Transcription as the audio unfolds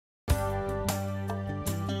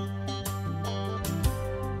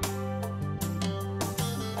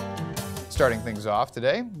Starting things off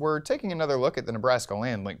today, we're taking another look at the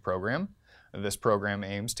Nebraska-Lincoln program. This program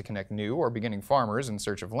aims to connect new or beginning farmers in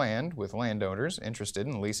search of land with landowners interested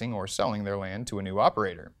in leasing or selling their land to a new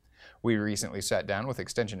operator. We recently sat down with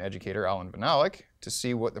Extension educator Allan Vyhnalek to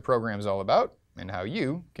see what the program is all about and how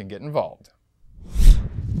you can get involved.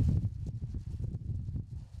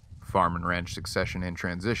 Farm and ranch succession and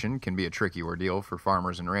transition can be a tricky ordeal for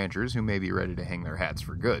farmers and ranchers who may be ready to hang their hats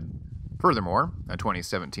for good. Furthermore, a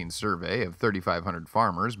 2017 survey of 3,500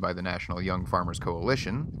 farmers by the National Young Farmers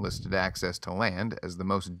Coalition listed access to land as the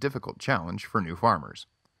most difficult challenge for new farmers.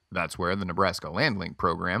 That's where the Nebraska-Lincoln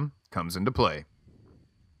program comes into play.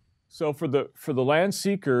 So for the land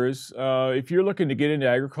seekers, if you're looking to get into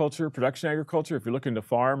agriculture, production agriculture, if you're looking to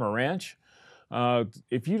farm or ranch,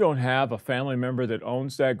 if you don't have a family member that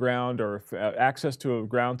owns that ground or access to a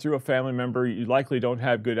ground through a family member, you likely don't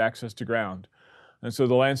have good access to ground. And so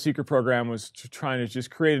the Land Seeker program was trying to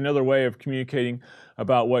just create another way of communicating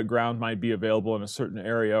about what ground might be available in a certain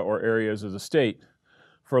area or areas of the state.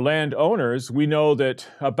 For landowners, we know that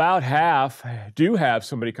about half do have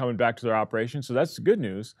somebody coming back to their operation, so that's good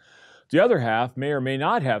news. The other half may or may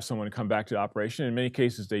not have someone come back to the operation. In many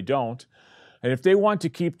cases, they don't. And if they want to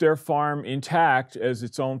keep their farm intact as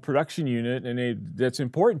its own production unit, and that's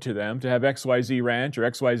important to them to have XYZ ranch or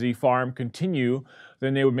XYZ farm continue,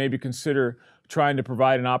 then they would maybe consider trying to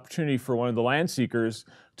provide an opportunity for one of the land seekers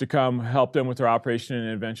to come help them with their operation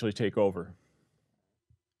and eventually take over.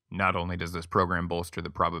 Not only does this program bolster the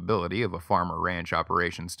probability of a farm or ranch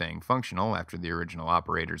operation staying functional after the original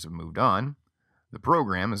operators have moved on, the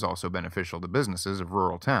program is also beneficial to businesses of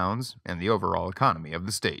rural towns and the overall economy of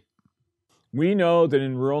the state. We know that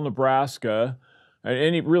in rural Nebraska, and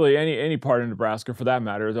any part of Nebraska for that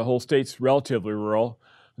matter, the whole state's relatively rural,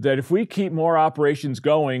 that if we keep more operations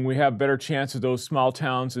going, we have a better chance of those small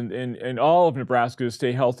towns and all of Nebraska to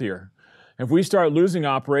stay healthier. If we start losing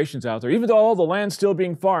operations out there, even though all the land's still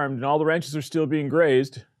being farmed and all the ranches are still being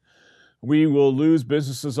grazed, we will lose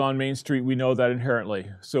businesses on Main Street. We know that inherently.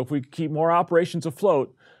 So if we keep more operations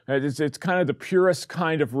afloat, it's kind of the purest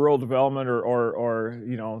kind of rural development or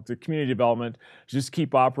the community development, just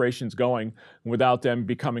keep operations going without them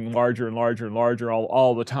becoming larger and larger and larger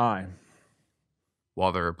all the time.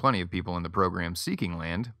 While there are plenty of people in the program seeking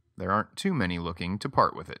land, there aren't too many looking to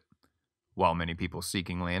part with it. While many people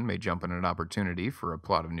seeking land may jump on an opportunity for a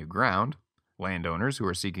plot of new ground, landowners who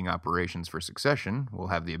are seeking operations for succession will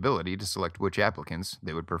have the ability to select which applicants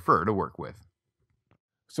they would prefer to work with.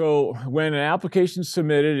 So when an application is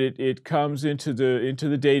submitted, it comes into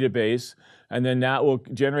the database, and then that will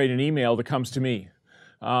generate an email that comes to me.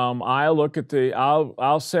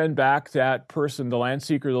 I'll send back that person, the land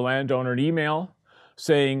seeker, the landowner, an email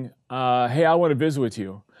saying, hey, I want to visit with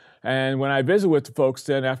you. And when I visit with the folks,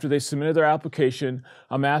 then after they submitted their application,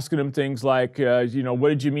 I'm asking them things like, what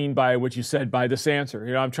did you mean by what you said by this answer?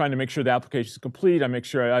 I'm trying to make sure the application is complete. I make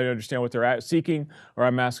sure I understand what they're seeking, or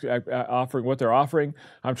I'm offering what they're offering.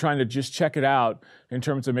 I'm trying to just check it out in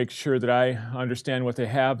terms of making sure that I understand what they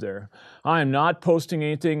have there. I am not posting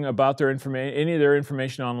anything about any of their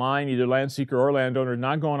information online, either land seeker or landowner,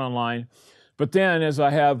 not going online. But then, as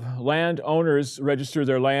I have landowners register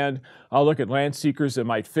their land, I'll look at land seekers that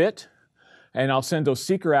might fit, and I'll send those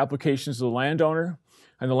seeker applications to the landowner,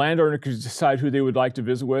 and the landowner can decide who they would like to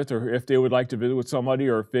visit with, or if they would like to visit with somebody,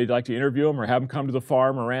 or if they'd like to interview them, or have them come to the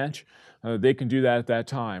farm or ranch. They can do that at that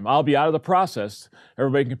time. I'll be out of the process.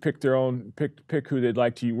 Everybody can pick their own, pick who they'd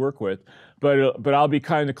like to work with. But I'll be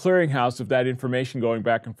kind of the clearinghouse of that information going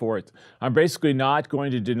back and forth. I'm basically not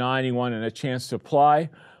going to deny anyone a chance to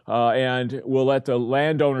apply. And we'll let the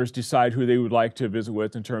landowners decide who they would like to visit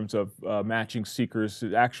with in terms of matching seekers,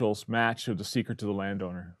 the actual match of the seeker to the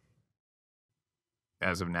landowner.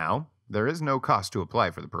 As of now, there is no cost to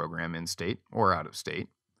apply for the program in-state or out-of-state.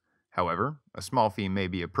 However, a small fee may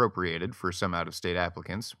be appropriated for some out-of-state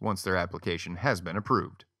applicants once their application has been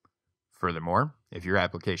approved. Furthermore, if your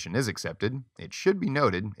application is accepted, it should be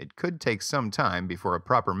noted it could take some time before a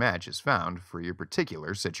proper match is found for your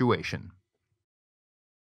particular situation.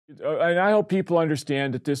 And I hope people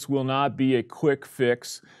understand that this will not be a quick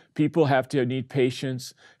fix. People have to need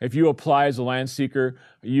patience. If you apply as a land seeker,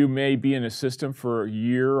 you may be in a system for a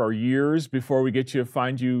year or years before we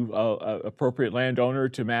find you an appropriate landowner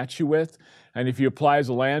to match you with. And if you apply as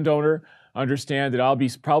a landowner, understand that I'll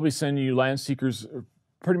be probably sending you land seekers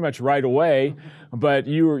pretty much right away, but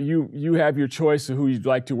you have your choice of who you'd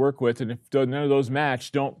like to work with, and if none of those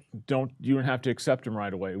match, you don't have to accept them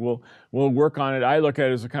right away. We'll work on it. I look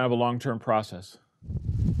at it as a kind of a long-term process.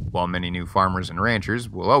 While many new farmers and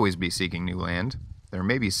ranchers will always be seeking new land, there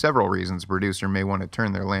may be several reasons a producer may want to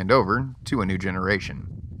turn their land over to a new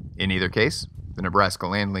generation. In either case, the Nebraska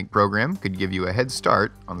Land Link program could give you a head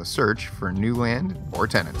start on the search for new land or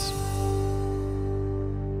tenants.